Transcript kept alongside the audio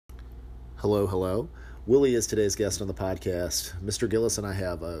Hello, hello. Willie is today's guest on the podcast. Mr. Gillis and I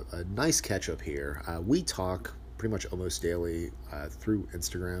have a nice catch up here. We talk pretty much almost daily through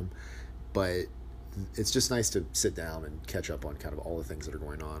Instagram, but it's just nice to sit down and catch up on kind of all the things that are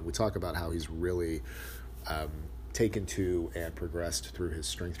going on. We talk about how he's really taken to and progressed through his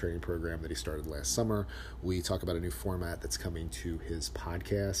strength training program that he started last summer. We talk about a new format that's coming to his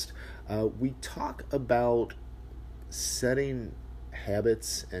podcast. We talk about setting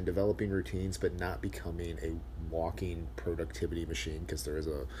habits and developing routines, but not becoming a walking productivity machine, because there is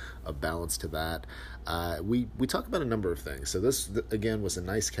a balance to that. We talk about a number of things. So this, again, was a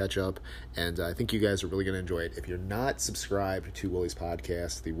nice catch up, and I think you guys are really going to enjoy it. If you're not subscribed to Willie's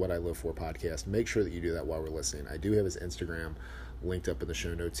podcast, the What I Live For podcast, make sure that you do that while we're listening. I do have his Instagram linked up in the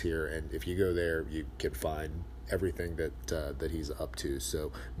show notes here, and if you go there, you can find everything that he's up to.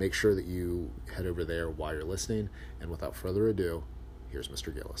 So make sure that you head over there while you're listening. And without further ado, here's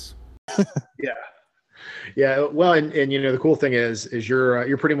Mr. Gillis. Yeah. Well, and the cool thing is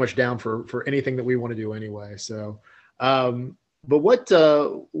you're pretty much down for anything that we want to do anyway. So, but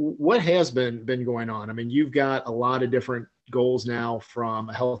what has been going on? I mean, you've got a lot of different goals now from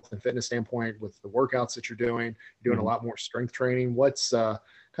a health and fitness standpoint with the workouts that you're doing a lot more strength training. What's kind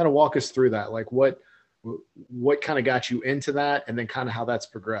of walk us through that? Like what kind of got you into that, and then kind of how that's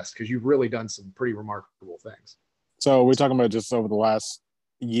progressed? Because you've really done some pretty remarkable things. So we're talking about just over the last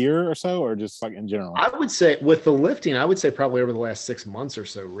year or so, or just like in general? I would say with the lifting, probably over the last 6 months or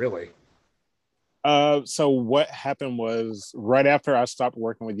so, really. So what happened was right after I stopped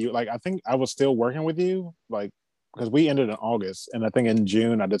working with you, like I think I was still working with you, like because we ended in August, and I think in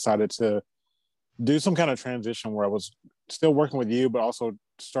June I decided to do some kind of transition where I was still working with you, but also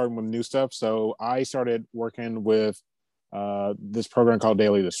starting with new stuff. So I started working with this program called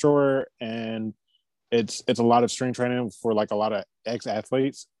Daily Destroyer, and it's a lot of strength training for like a lot of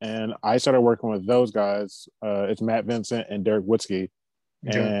ex-athletes. And I started working with those guys. It's Matt Vincent and Derek Witzke.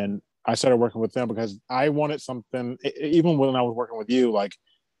 Okay. And I started working with them because I wanted something, even when I was working with you, like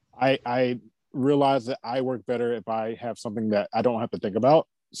I realized that I work better if I have something that I don't have to think about.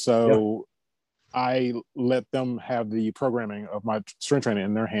 So I let them have the programming of my strength training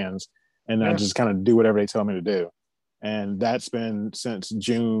in their hands, and I just kind of do whatever they tell me to do. And that's been since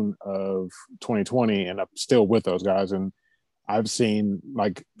June of 2020, and I'm still with those guys. And I've seen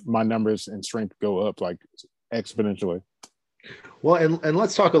like my numbers in strength go up like exponentially. Well, and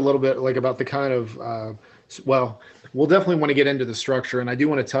let's talk a little bit like about the kind of, we'll definitely want to get into the structure. And I do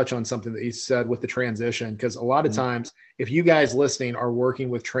want to touch on something that you said with the transition, because a lot of times if you guys listening are working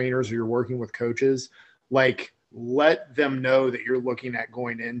with trainers or you're working with coaches, like let them know that you're looking at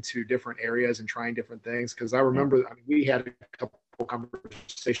going into different areas and trying different things. Because I remember we had a couple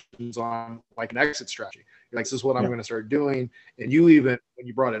conversations on like an exit strategy. You're like, this is what I'm going to start doing. And you even, when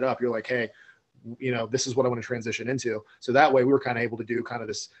you brought it up, you're like, hey, this is what I want to transition into. So that way we were kind of able to do kind of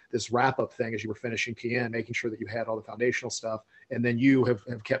this wrap up thing as you were finishing PN, making sure that you had all the foundational stuff. And then you have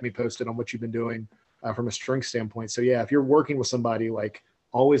kept me posted on what you've been doing from a strength standpoint. So yeah, if you're working with somebody, like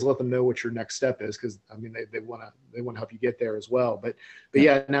always let them know what your next step is. Cause I mean, they want to help you get there as well. But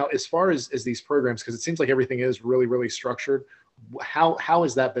yeah, now as far as these programs, cause it seems like everything is really, really structured. How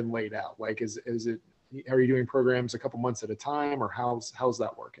has that been laid out? Like, are you doing programs a couple months at a time, or how's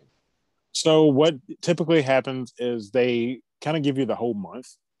that working? So what typically happens is they kind of give you the whole month.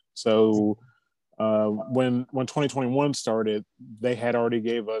 So when 2021 started, they had already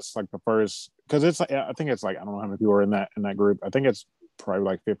gave us like the first, because it's like, I think it's like, I don't know how many people are in that group. I think it's probably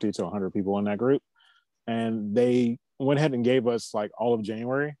like 50 to 100 people in that group. And they went ahead and gave us like all of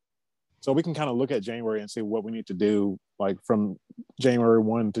January. So we can kind of look at January and see what we need to do like from January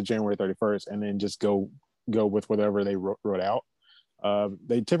 1 to January 31st, and then just go with whatever they wrote out.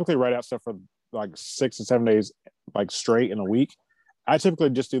 They typically write out stuff for like 6 to 7 days, like straight in a week. I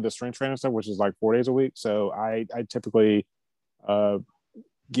typically just do the strength training stuff, which is like 4 days a week. So I typically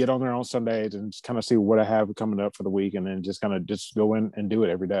get on there on Sundays and just kind of see what I have coming up for the week, and then just kind of just go in and do it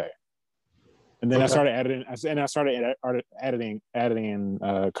every day. And then I started adding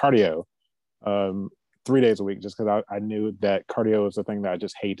cardio 3 days a week, just because I knew that cardio is the thing that I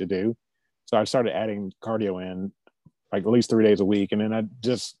just hate to do. So I started adding cardio in like at least 3 days a week. And then I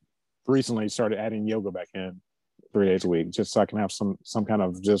just recently started adding yoga back in 3 days a week, just so I can have some kind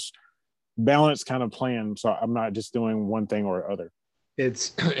of just balanced kind of plan. So I'm not just doing one thing or other.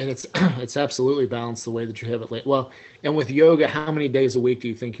 It's absolutely balanced the way that you have it. Well, and with yoga, how many days a week do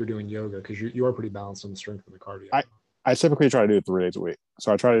you think you're doing yoga? Because you are pretty balanced on the strength and the cardio. I typically try to do it 3 days a week.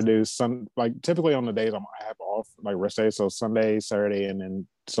 So I try to do some, like typically on the days I have off, like rest days. So Sunday, Saturday, and then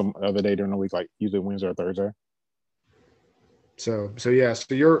some other day during the week, like usually Wednesday or Thursday. So yeah,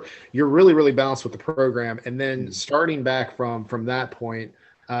 so you're really really balanced with the program, and then starting back from that point,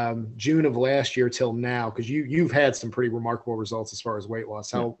 June of last year till now, because you've had some pretty remarkable results as far as weight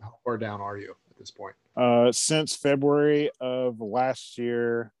loss. How far down are you at this point? Since February of last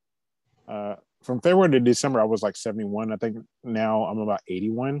year, from February to December, I was like 71. I think now I'm about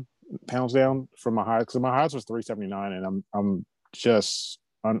 81 pounds down from my high, because my highs was 379, and I'm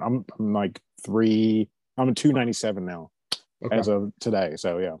like I'm 297 now. Okay. As of today.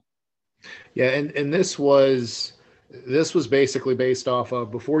 So yeah, and this was basically based off of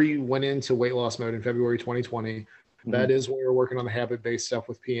before you went into weight loss mode in February 2020. Mm-hmm. That is when we were working on the habit-based stuff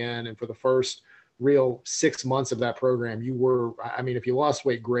with PN, and for the first real 6 months of that program, you were, I mean, if you lost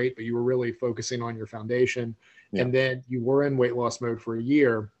weight, great, but you were really focusing on your foundation. And then you were in weight loss mode for a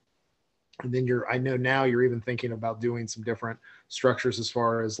year. And then I know now you're even thinking about doing some different structures as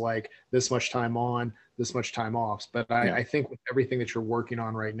far as like this much time on, this much time off. But I think with everything that you're working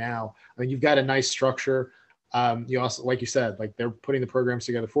on right now, I mean, you've got a nice structure. You also, like you said, like they're putting the programs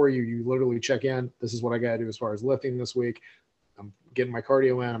together for you. You literally check in. This is what I got to do as far as lifting this week. I'm getting my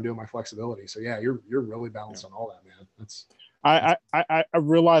cardio in. I'm doing my flexibility. So yeah, you're really balanced on all that, man. I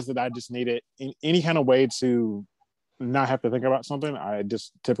realized that I just needed in any kind of way to not have to think about something. I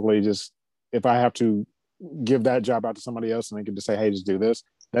just typically if I have to give that job out to somebody else and they can just say, hey, just do this,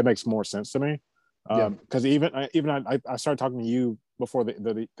 that makes more sense to me. Because even I started talking to you before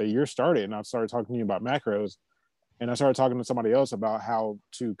the year started, and I started talking to you about macros, and I started talking to somebody else about how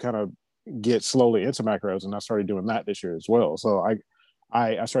to kind of get slowly into macros, and I started doing that this year as well. So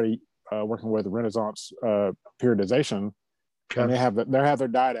I started working with Renaissance periodization, and they have their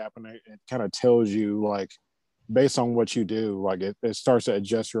diet app, and it kind of tells you, like, based on what you do, like it starts to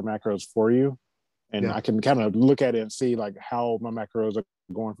adjust your macros for you. And I can kind of look at it and see like how my macros are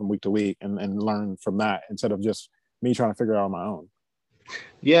going from week to week and learn from that instead of just me trying to figure it out on my own.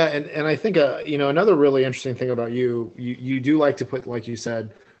 Yeah. And I think, another really interesting thing about you do like to put, like you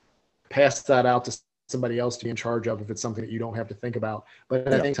said, pass that out to somebody else to be in charge of if it's something that you don't have to think about. But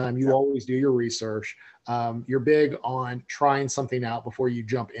at the same time, you always do your research. You're big on trying something out before you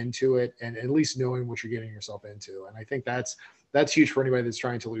jump into it and at least knowing what you're getting yourself into. And I think that's huge for anybody that's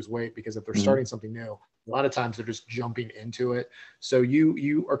trying to lose weight, because if they're starting something new, a lot of times they're just jumping into it. So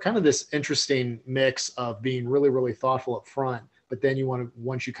you are kind of this interesting mix of being really, really thoughtful up front, but then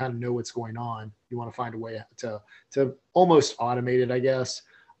once you kind of know what's going on, you want to find a way to almost automate it, I guess.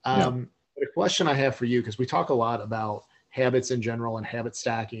 But a question I have for you, because we talk a lot about habits in general and habit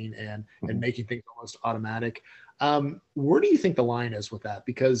stacking and making things almost automatic. Where do you think the line is with that?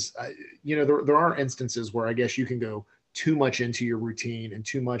 Because, there are instances where I guess you can go too much into your routine and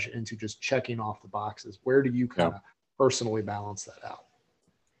too much into just checking off the boxes. Where do you kind of personally balance that out?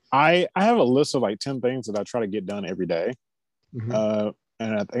 I have a list of like 10 things that I try to get done every day. And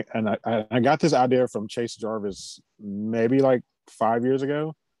I got this idea from Chase Jarvis maybe like 5 years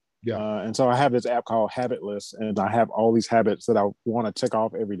ago. And so I have this app called Habit List, and I have all these habits that I want to tick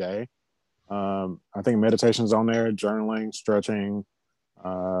off every day. I think meditation's on there, journaling, stretching,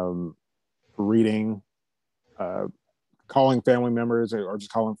 reading, calling family members or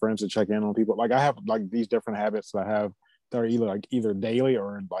just calling friends to check in on people. Like I have like these different habits that I have that are either daily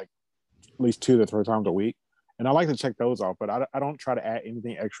or like at least 2 to 3 times a week. And I like to check those off, but I don't try to add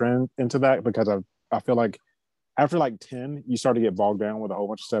anything extra into that, because I feel like after like 10, you start to get bogged down with a whole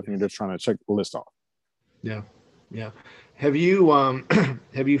bunch of stuff and you're just trying to check the list off. Yeah. Yeah. Have you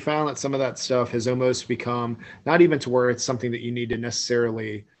found that some of that stuff has almost become not even to where it's something that you need to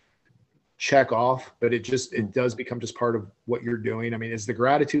necessarily check off, but it does become just part of what you're doing? I mean, is the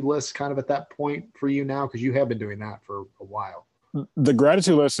gratitude list kind of at that point for you now? Because you have been doing that for a while. The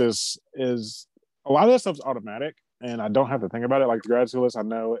gratitude list is a lot of that stuff's automatic and I don't have to think about it. Like the gratitude list, I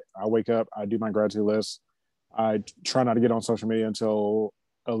know I wake up, I do my gratitude list. I try not to get on social media until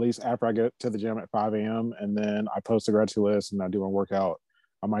at least after I get to the gym at 5 a.m. And then I post the gratitude list and I do my workout.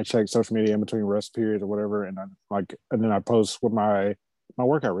 I might check social media in between rest periods or whatever. And then I post with my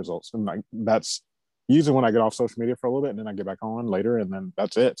workout results. And like, that's usually when I get off social media for a little bit and then I get back on later and then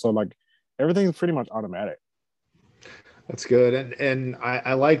that's it. So like everything's pretty much automatic. That's good. And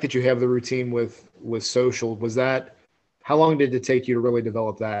I like that you have the routine with social. How long did it take you to really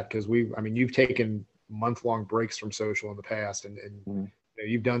develop that? Because you've taken month-long breaks from social in the past and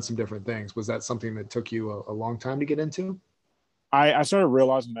you've done some different things. Was that something that took you a long time to get into? I started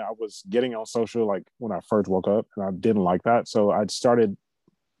realizing that I was getting on social like when I first woke up and I didn't like that. So I started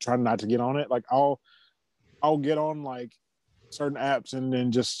trying not to get on it. Like I'll get on like certain apps and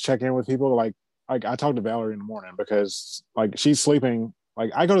then just check in with people. Like I talk to Valerie in the morning because like she's sleeping.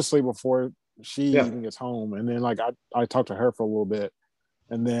 Like I go to sleep before she Yeah. even gets home, and then like I talk to her for a little bit,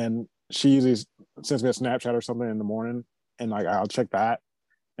 and then she usually sends me a Snapchat or something in the morning, and like I'll check that,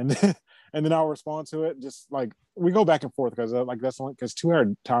 and then I'll respond to it. Just like we go back and forth because like that's only because 2 hour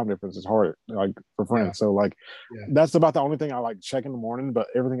time difference is hard like for friends. Yeah. So like that's about the only thing I like check in the morning. But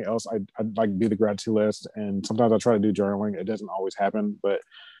everything else I like do the gratitude list, and sometimes I try to do journaling. It doesn't always happen, but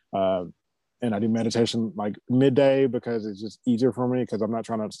and I do meditation like midday because it's just easier for me because I'm not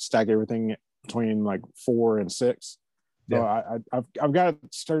trying to stack everything between like 4 and 6. So Yeah. I've got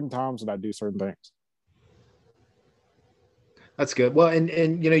certain times that I do certain things. That's good. Well, and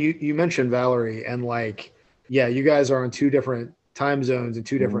you mentioned Valerie, and like, yeah, you guys are on 2 different time zones and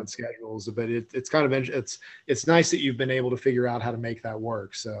 2 different schedules, but it's kind of it's nice that you've been able to figure out how to make that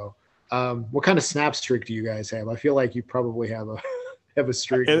work. So, what kind of snap streak do you guys have? I feel like you probably have a have a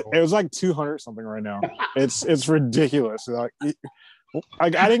streak. It was like 200 something right now. It's ridiculous. Like I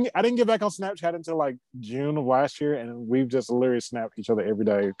didn't get back on Snapchat until like June of last year, and we've just literally snapped each other every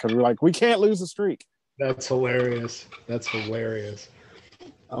day because we're like we can't lose the streak. That's hilarious. That's hilarious.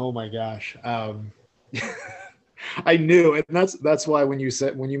 Oh my gosh. I knew, and that's why when you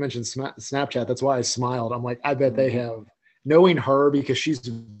mentioned Snapchat, that's why I smiled. I'm like, I bet they have, knowing her because she's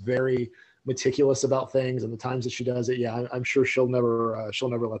very meticulous about things and the times that she does it. Yeah, I'm sure she'll never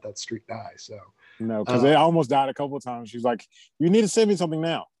let that streak die. So no, because it almost died a couple of times. She's like, you need to send me something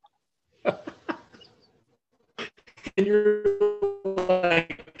now. And you're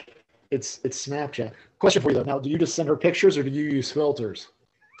like, it's Snapchat. Question for you though. Now, do you just send her pictures or do you use filters?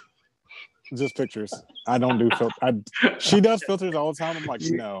 Just pictures. I don't do filters. She does filters all the time. I'm like,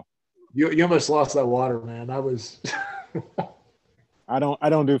 no. You almost lost that water, man. I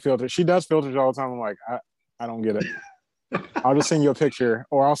don't do filters. She does filters all the time. I'm like, I don't get it. I'll just send you a picture,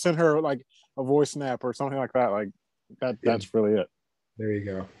 or I'll send her like a voice snap or something like that. Like that's really it. There you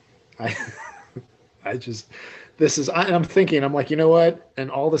go. I'm thinking, I'm like, you know what? And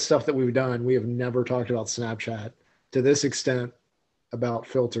all the stuff that we've done, we have never talked about Snapchat to this extent about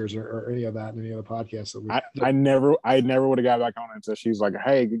filters or any of that in any of the podcasts that we I never would have got back on it until she's like,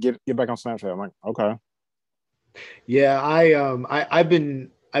 hey, get back on Snapchat. I'm like, okay. Yeah, I've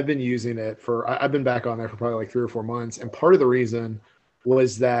been using it I've been back on there for probably like 3 or 4 months. And part of the reason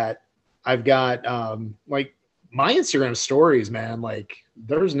was that I've got like my Instagram stories, man, like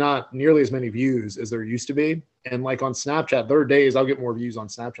there's not nearly as many views as there used to be. And like on Snapchat, there are days I'll get more views on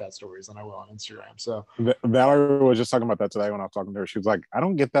Snapchat stories than I will on Instagram. So Valerie was just talking about that today when I was talking to her. She was like, I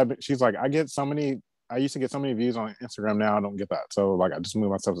don't get that. She's like, I used to get so many views on Instagram. Now I don't get that. So like, I just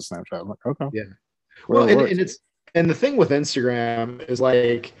moved myself to Snapchat. I'm like, okay. Yeah. Well, and the thing with Instagram is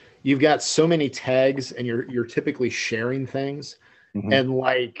like, you've got so many tags and you're typically sharing things. Mm-hmm. And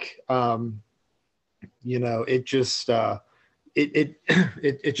like, it just,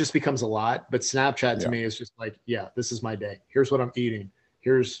 it just becomes a lot. But Snapchat to me is just like, yeah, this is my day. Here's what I'm eating.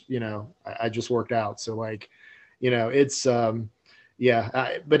 Here's, I just worked out. So like, it's, but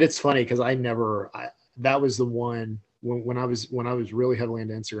it's funny because that was the one when I was really heavily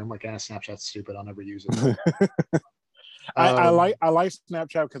into Instagram, like, Snapchat's stupid. I'll never use it. I like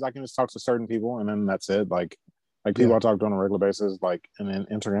Snapchat because I can just talk to certain people and then that's it. Like people I talk to on a regular basis, like, and then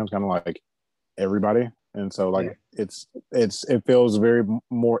Instagram's kind of like everybody. And so like it feels very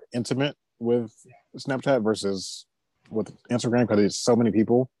more intimate with Snapchat versus with Instagram because it's so many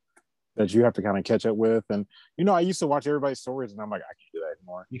people that you have to kind of catch up with. And I used to watch everybody's stories and I'm like, I can't do that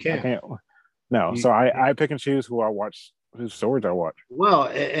anymore. You can't. I can't. No. So I pick and choose who I watch, whose stories I watch. Well,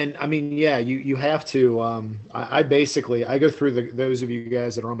 and I mean, yeah, you have to. I basically go through those of you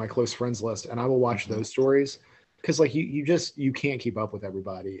guys that are on my close friends list, and I will watch those stories because like you can't keep up with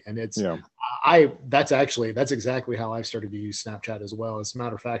everybody, and it's that's exactly how I started to use Snapchat as well. As a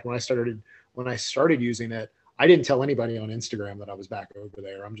matter of fact, when I started using it, I didn't tell anybody on Instagram that I was back over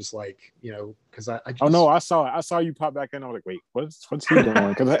there. I'm just like, because I just... Oh no, I saw you pop back in. I was like, wait, what's he doing?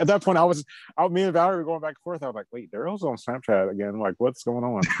 Because at that point, me and Valerie were going back and forth. I was like, wait, Daryl's on Snapchat again. Like, what's going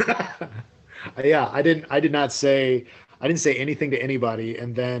on? Yeah, I didn't say anything to anybody.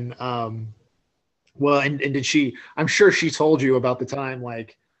 And then, well, and did she? I'm sure she told you about the time,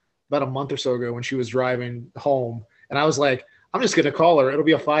 like about a month or so ago when she was driving home, and I was like, I'm just going to call her. It'll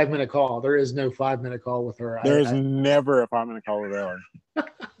be a 5-minute call. There is no 5-minute call with her. There's never a 5-minute call with Valerie.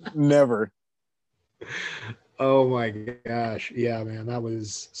 Never. Oh my gosh. Yeah, man. That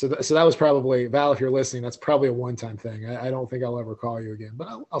was, so that was probably, Val, if you're listening, that's probably a one-time thing. I don't think I'll ever call you again, but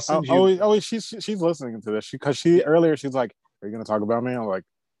I'll send you. Oh, she's listening to this because earlier she's like, are you going to talk about me? I'm like,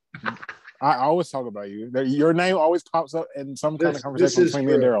 I always talk about you. Your name always pops up in some kind of conversation between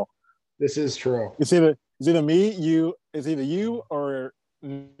me and Daryl. This is true. It's either you or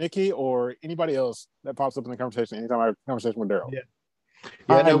Nikki or anybody else that pops up in the conversation anytime I have a conversation with Daryl. Yeah.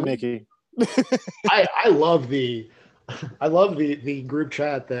 Hi, no, Nikki. I love the group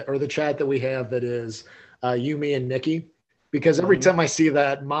chat the chat that we have that is you, me, and Nikki, because every time I see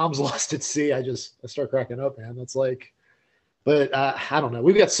that mom's lost at sea, I start cracking up, man. That's like, but I don't know.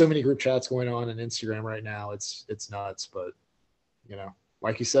 We've got so many group chats going on Instagram right now. It's nuts, but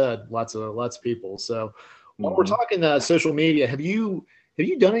like you said, lots of people. So while we're talking social media, have you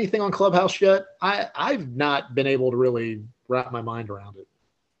done anything on Clubhouse yet? I've not been able to really wrap my mind around it.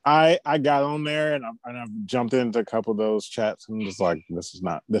 I got on there and I've jumped into a couple of those chats and I'm just like, this is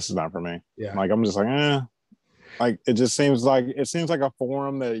not for me. Yeah. Like I'm just like, like it seems like a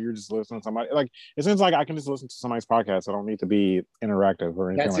forum that you're just listening to somebody. Like it seems like I can just listen to somebody's podcast. I don't need to be interactive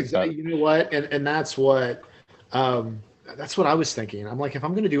or anything like that. You know what? And that's what I was thinking. I'm like, if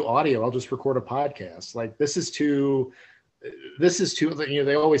I'm going to do audio, I'll just record a podcast. Like this is too.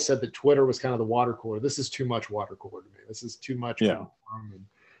 They always said that Twitter was kind of the water cooler. This is too much water cooler to me. This is too much. Yeah.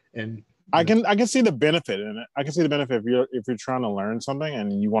 And I can see the benefit in it. I can see the benefit if you're trying to learn something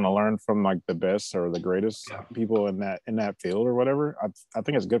and you want to learn from like the best or the greatest people in that field or whatever. I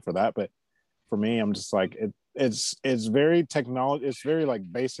think it's good for that. But for me, I'm just like it's very technology. It's very like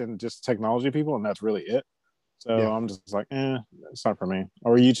based in just technology people, and that's really it. So I'm just like, it's not for me.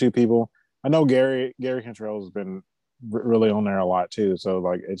 Or YouTube people. I know Gary Cantrell has been really on there a lot too. So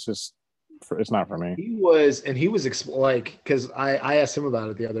like it's not for me. He was because I asked him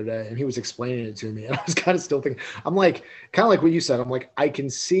about it the other day and he was explaining it to me and I was kind of still thinking, I'm like, kind of like what you said. I'm like, I can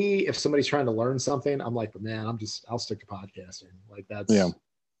see if somebody's trying to learn something. I'm like, but man, I'll stick to podcasting. Like that's going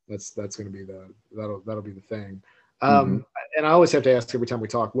to be that'll be the thing. And I always have to ask every time we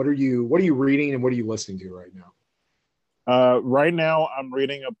talk, what are you reading and what are you listening to right now? Right now I'm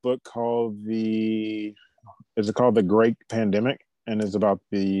reading a book called The Great Pandemic. And it's about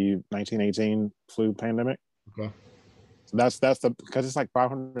the 1918 flu pandemic. Okay. So that's because it's like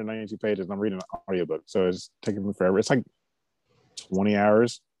 592 pages. And I'm reading an audiobook, so it's taking me forever. It's like 20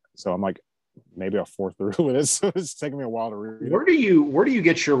 hours. So I'm like, maybe I'll force through with it. So it's taking me a while to read. Where do you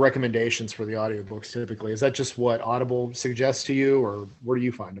get your recommendations for the audiobooks typically? Is that just what Audible suggests to you, or where do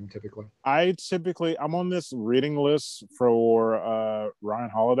you find them typically? I'm on this reading list for Ryan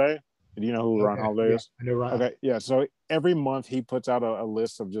Holiday. Do you know who Ryan Holiday is? I know Ryan. Okay, yeah. So every month he puts out a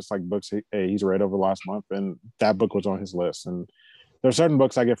list of just like books he's read over the last month, and that book was on his list. And there's certain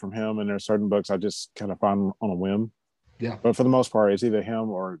books I get from him, and there's certain books I just kind of find on a whim. Yeah. But for the most part, it's either him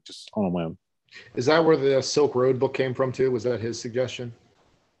or just on a whim. Is that where the Silk Road book came from too? Was that his suggestion?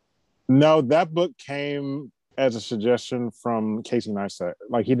 No, that book came as a suggestion from Casey Neistat.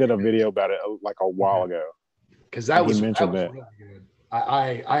 Like he did a video about it like a while ago. Because that was really good.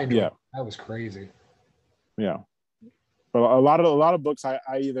 I enjoyed it. That was crazy. Yeah. But a lot of books I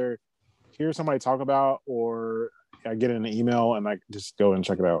either hear somebody talk about or I get an email and I just go and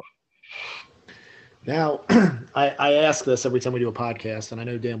check it out. Now, I ask this every time we do a podcast, and I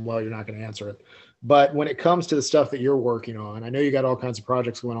know damn well you're not going to answer it. But when it comes to the stuff that you're working on, I know you got all kinds of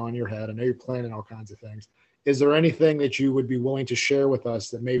projects going on in your head. I know you're planning all kinds of things. Is there anything that you would be willing to share with us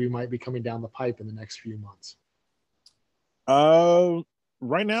that maybe might be coming down the pipe in the next few months?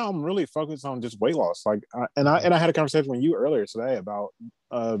 Right now I'm really focused on just weight loss. Like, and I had a conversation with you earlier today about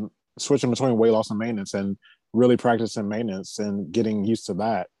switching between weight loss and maintenance, and really practicing maintenance and getting used to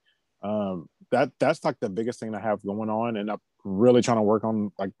that. That's like the biggest thing I have going on, and I'm really trying to work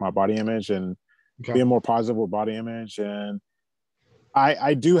on like my body image and being more positive with body image. And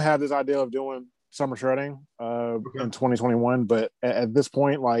I do have this idea of doing summer shredding in 2021, but at this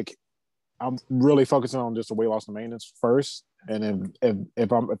point, like I'm really focusing on just the weight loss and maintenance first. And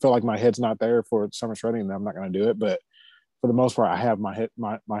if I feel like my head's not there for summer shredding, then I'm not going to do it. But for the most part, I have my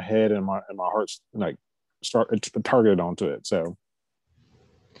head and my heart's like targeted onto it. So.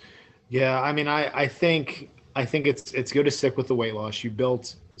 Yeah, I mean, I think it's good to stick with the weight loss. You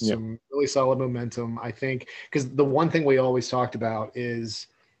built some really solid momentum. I think because the one thing we always talked about is,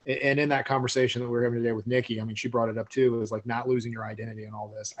 and in that conversation that we were having today with Nikki, I mean, she brought it up too, is like not losing your identity and all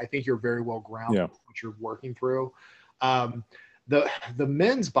this. I think you're very well grounded in what you're working through. The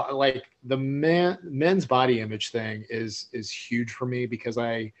men's body image thing is huge for me because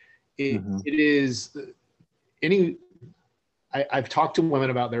it is I've talked to women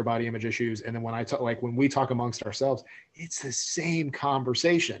about their body image issues. And then when we talk amongst ourselves, it's the same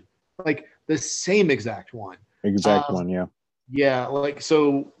conversation, like the same exact one. Yeah. Yeah. Like,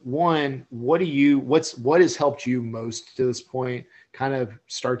 so one, what has helped you most to this point kind of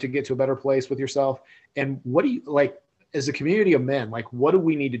start to get to a better place with yourself? And what do you like as a community of men, like, what do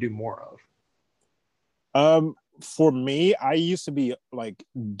we need to do more of? for me, I used to be like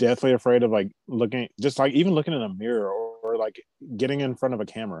deathly afraid of like looking, just like even looking in a mirror or like getting in front of a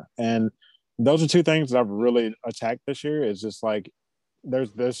camera. And those are two things that I've really attacked this year. Is just like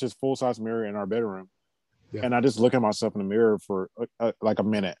there's just full size mirror in our bedroom, and I just look at myself in the mirror for like a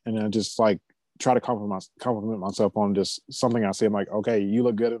minute, and then just like try to compliment myself on just something I see. I'm like, okay, you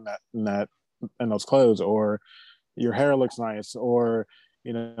look good in those clothes, or your hair looks nice, or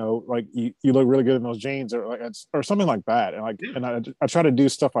like you look really good in those jeans, or like or something like that. And like, and I try to do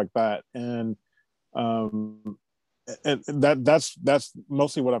stuff like that, and and that's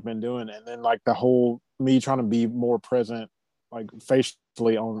mostly what I've been doing. And then like the whole me trying to be more present, like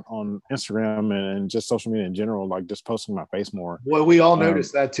facially on Instagram and just social media in general, like just posting my face more. Well, we all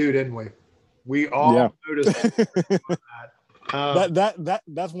noticed that too, didn't we? We all noticed that.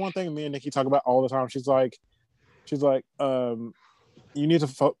 That's one thing me and Nikki talk about all the time. She's like, you need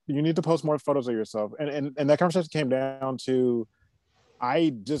to post more photos of yourself. And that conversation came down to,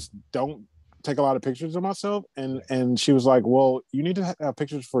 I just don't take a lot of pictures of myself. And she was like, well, you need to have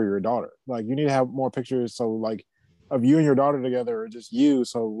pictures for your daughter. Like you need to have more pictures. So like of you and your daughter together, or just you.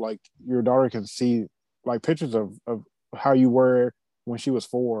 So like your daughter can see like pictures of how you were when she was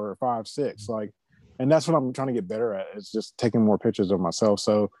 4 or 5, 6. Like, and that's what I'm trying to get better at. It's just taking more pictures of myself.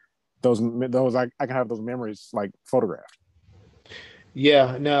 So those I can have those memories like photographed.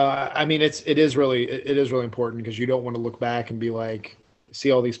 Yeah, no, I mean it is really important, because you don't want to look back and be like,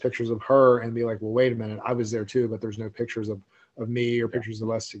 see all these pictures of her and be like, well, wait a minute, I was there too, but there's no pictures of me or pictures of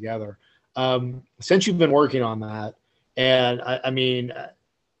us together. Since you've been working on that, and I mean,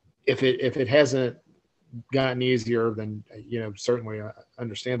 if it hasn't gotten easier, then certainly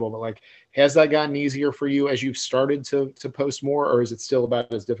understandable. But like, has that gotten easier for you as you've started to post more, or is it still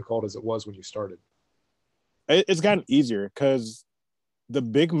about as difficult as it was when you started? It's gotten easier, because the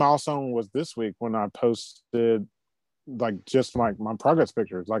big milestone was this week when I posted like just like my progress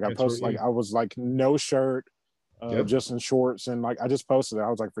pictures. Like I posted, like I was like no shirt, just in shorts, and like I just posted it. I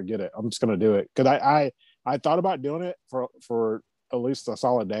was like, forget it, I'm just gonna do it, because I thought about doing it for at least a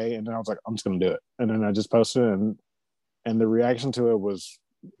solid day, and then I was like, I'm just gonna do it, and then I just posted it, and the reaction to it was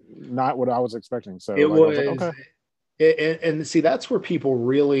not what I was expecting. So it like, was, I was like, okay. And see, that's where people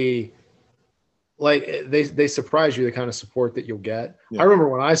really like, they surprise you, the kind of support that you'll get. I remember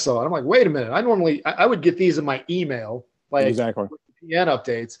when I saw it, I'm like, wait a minute, I would get these in my email, like exactly PN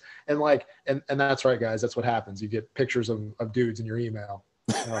updates, and like and that's right, guys, that's what happens. You get pictures of dudes in your email.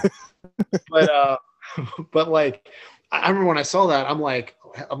 But like, I remember when I saw that, I'm like,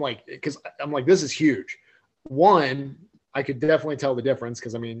 because I'm like, this is huge. One, I could definitely tell the difference,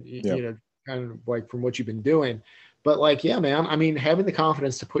 because I mean, kind of like from what you've been doing. But like, yeah, man, I mean, having the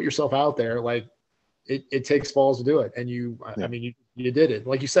confidence to put yourself out there, like it takes balls to do it. And I mean, you did it.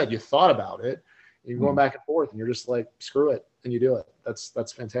 Like you said, you thought about it. You're going back and forth, and you're just like, screw it, and you do it.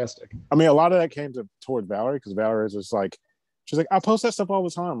 That's fantastic. I mean, a lot of that came toward Valerie, because Valerie is just like, she's like, I post that stuff all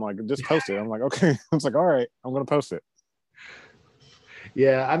the time. Like, just post it. I'm like, okay. I was like, all right, I'm going to post it.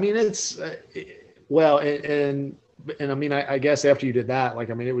 Yeah. I mean, it's well, and I mean, I guess after you did that,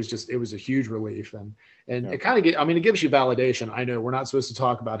 like, I mean, it was a huge relief, and it kind of it gives you validation. I know we're not supposed to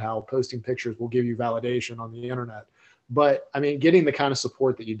talk about how posting pictures will give you validation on the internet, but I mean, getting the kind of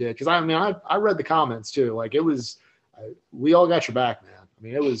support that you did, because I mean, I read the comments too. Like, it was, we all got your back, man. I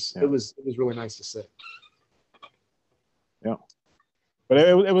mean, it was really nice to see. Yeah, but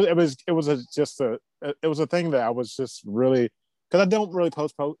it was a thing that I was just really, because I don't really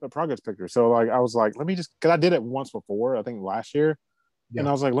post progress pictures. So like, I was like, let me just, because I did it once before, I think last year. And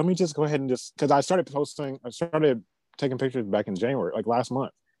I was like, let me just go ahead and because I started taking pictures back in January, like last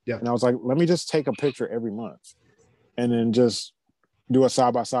month. Yeah. And I was like, let me just take a picture every month, and then just do a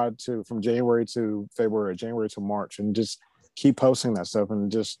side by side from January to February, January to March, and just keep posting that stuff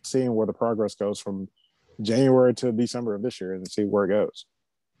and just seeing where the progress goes from January to December of this year, and see where it goes.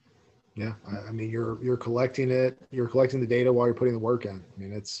 Yeah, I mean, you're collecting it. You're collecting the data while you're putting the work in. I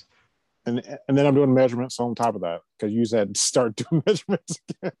mean, it's and then I'm doing measurements on top of that, because you said start doing measurements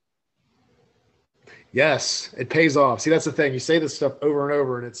again. Yes, it pays off. See, that's the thing. You say this stuff over and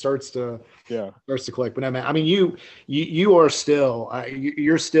over, and it starts to click. But I mean, you are still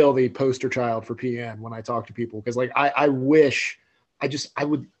you're still the poster child for PN when I talk to people, because like I wish I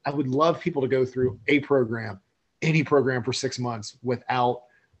would love people to go through any program for 6 months without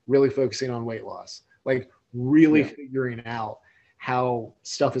really focusing on weight loss, like really figuring out how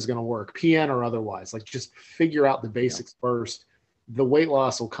stuff is going to work, PN or otherwise. Like, just figure out the basics first. The weight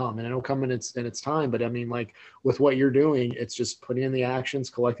loss will come, and it'll come in its time. But I mean, like, with what you're doing, it's just putting in the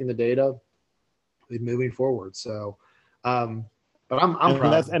actions, collecting the data, and moving forward. So, but I'm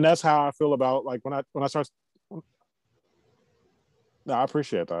proud. And that's how I feel about, like, when I start No, I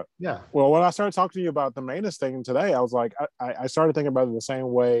appreciate that. Yeah. Well, when I started talking to you about the maintenance thing today, I was like, I started thinking about it the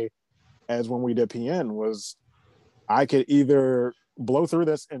same way as when we did PN. Was I could either blow through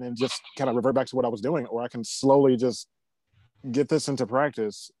this and then just kind of revert back to what I was doing, or I can slowly just get this into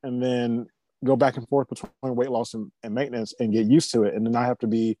practice and then go back and forth between weight loss and maintenance and get used to it. And then I have to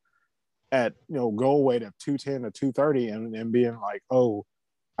be at, goal weight of 210 to 230 and being like, oh,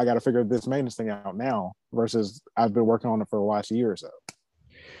 I got to figure this maintenance thing out now versus I've been working on it for the last year or so.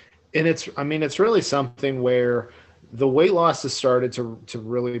 And it's really something where the weight loss has started to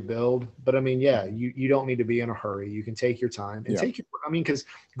really build, but you don't need to be in a hurry. You can take your time and because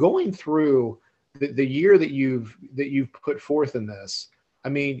going through the year that you've put forth in this,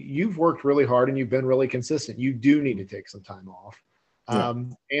 you've worked really hard and you've been really consistent. You do need to take some time off. Yeah.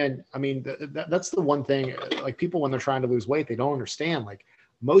 That's the one thing, like people, when they're trying to lose weight, they don't understand, like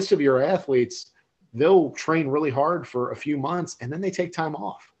most of your athletes, they'll train really hard for a few months and then they take time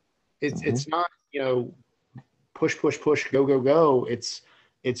off. It's not, push, go.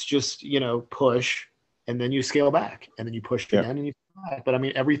 It's just, push and then you scale back and then you push again and you scale back. But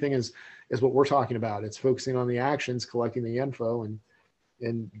everything is what we're talking about. It's focusing on the actions, collecting the info and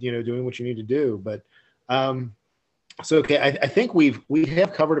doing what you need to do. But, so, okay. I think we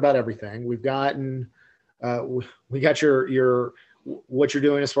have covered about everything. We've gotten, we got your, what you're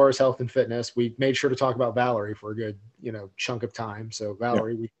doing as far as health and fitness. We made sure to talk about Valerie for a good, chunk of time. So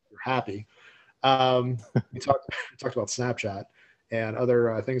Valerie, we're happy. We talked about Snapchat and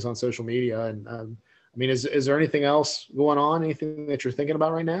other things on social media. And is there anything else going on? Anything that you're thinking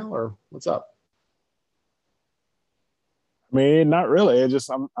about right now, or what's up? Not really. It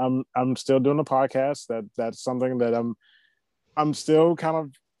just I'm still doing a podcast. That's something that I'm still kind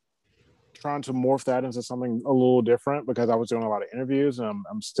of trying to morph that into something a little different because I was doing a lot of interviews and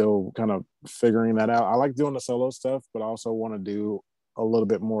I'm still kind of figuring that out. I like doing the solo stuff, but I also want to do a little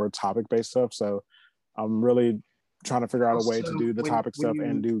bit more topic-based stuff. So I'm really trying to figure out a way to do the topic stuff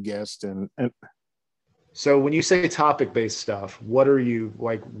and do guests and So when you say topic-based stuff, what are you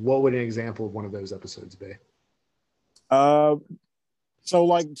like? What would an example of one of those episodes be? So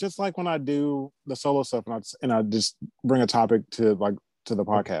just like when I do the solo stuff and I just bring a topic to the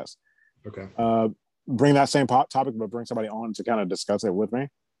podcast. Okay. Bring that same topic, but bring somebody on to kind of discuss it with me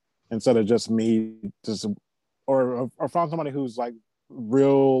instead of just me, or find somebody who's like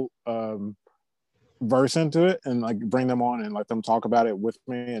real verse into it and like bring them on and let them talk about it with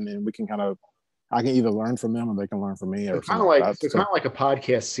me, and then we can I can either learn from them or they can learn from me. Or kind of like a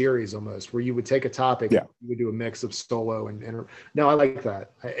podcast series almost, where you would take a topic, you would do a mix of solo and No, I like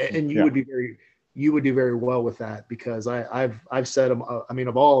that, and you would do very well with that because I've said, of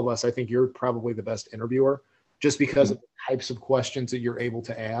all of us, I think you're probably the best interviewer just because of the types of questions that you're able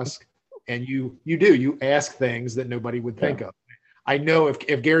to ask, and you ask things that nobody would think of. I know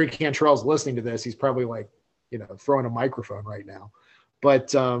if Gary Cantrell's listening to this, he's probably like, throwing a microphone right now.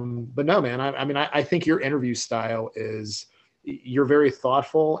 But no, man, I think your interview style you're very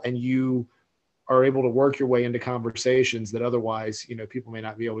thoughtful and you are able to work your way into conversations that otherwise, people may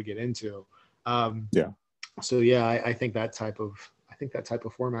not be able to get into. So I think that type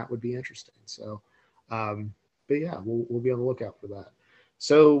of format would be interesting. So, but yeah, we'll be on the lookout for that.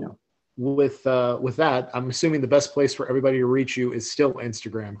 So with that, I'm assuming the best place for everybody to reach you is still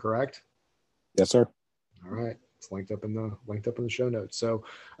Instagram, correct? Yes, sir. All right. It's linked up in the show notes. So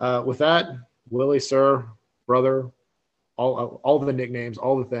with that, Willie, sir, brother, all the nicknames,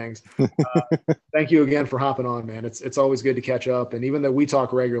 all the things. Thank you again for hopping on, man. It's always good to catch up. And even though we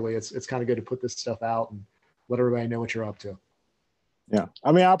talk regularly, it's kind of good to put this stuff out and let everybody know what you're up to. Yeah.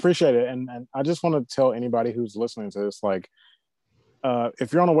 I appreciate it. And I just want to tell anybody who's listening to this, like,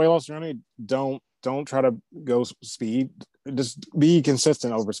 if you're on a weight loss journey, don't try to go speed. Just be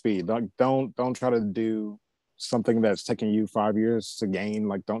consistent over speed. Like, don't try to do something that's taking you 5 years to gain.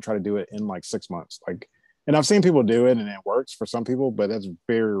 Like, don't try to do it in like 6 months. Like, and I've seen people do it and it works for some people, but that's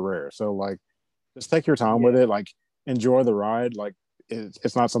very rare. So like, just take your time with it. Like, enjoy the ride. Like,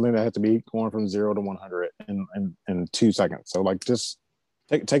 it's not something that has to be going from 0 to 100 in 2 seconds. So like, just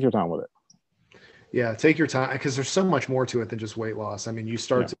take your time with it. Yeah, take your time because there's so much more to it than just weight loss. You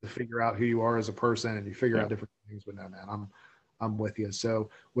start to figure out who you are as a person and you figure out different things. But no, man, I'm with you. So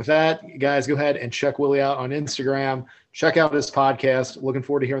with that, guys, go ahead and check Willie out on Instagram. Check out his podcast. Looking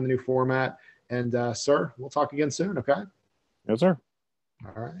forward to hearing the new format. And sir, we'll talk again soon. Okay. Yes, sir.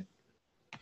 All right.